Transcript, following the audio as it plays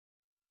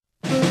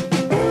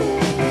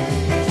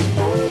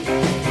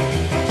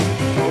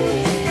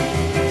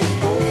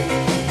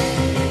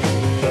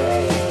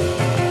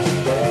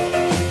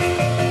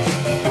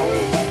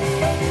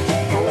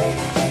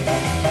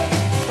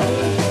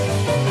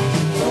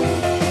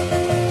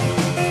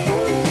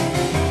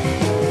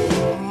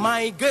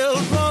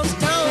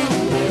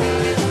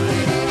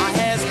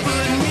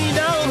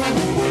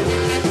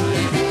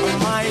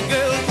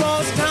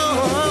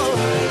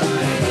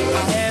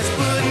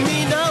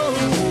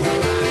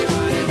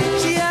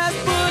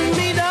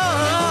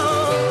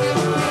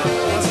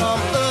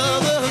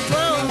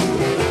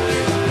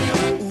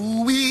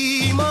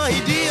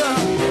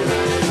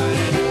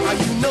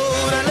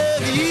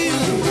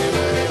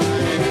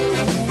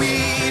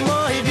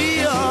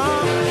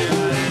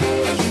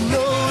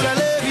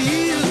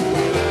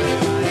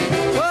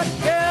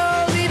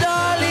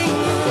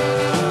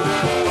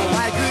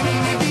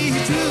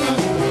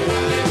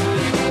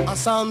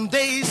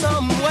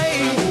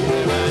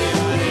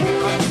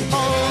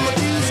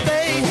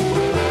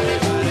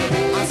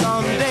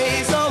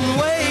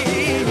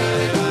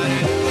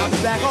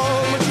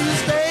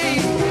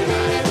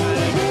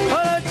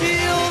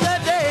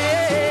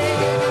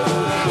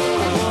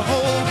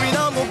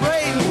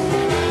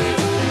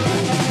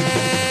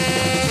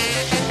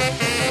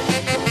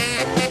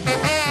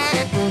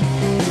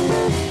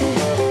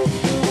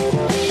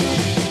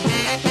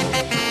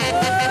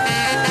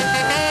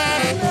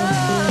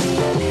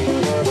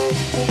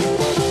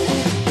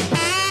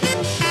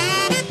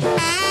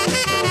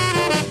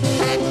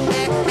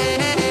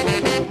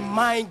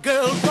My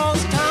girl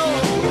cross town,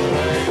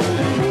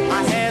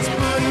 I has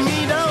put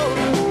me down.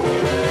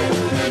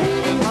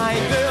 My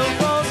girl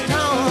cross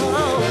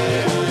town,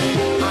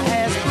 I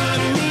has put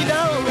me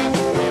down.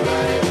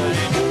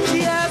 She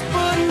has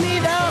put me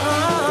down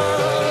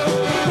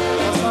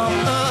for some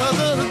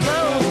other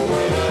clown.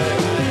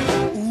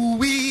 Ooh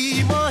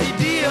wee, my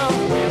dear,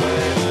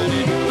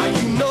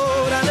 you know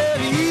that I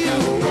love you.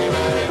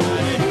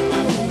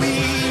 Ooh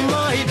wee,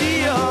 my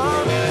dear,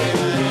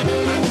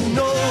 you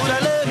know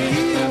that I love you.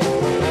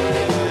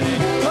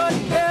 But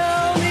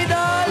tell me,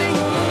 darling,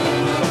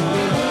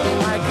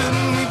 why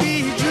couldn't we be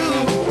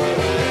true?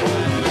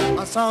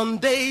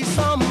 Someday,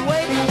 some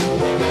way,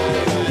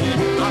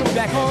 I'll be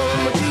back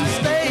home.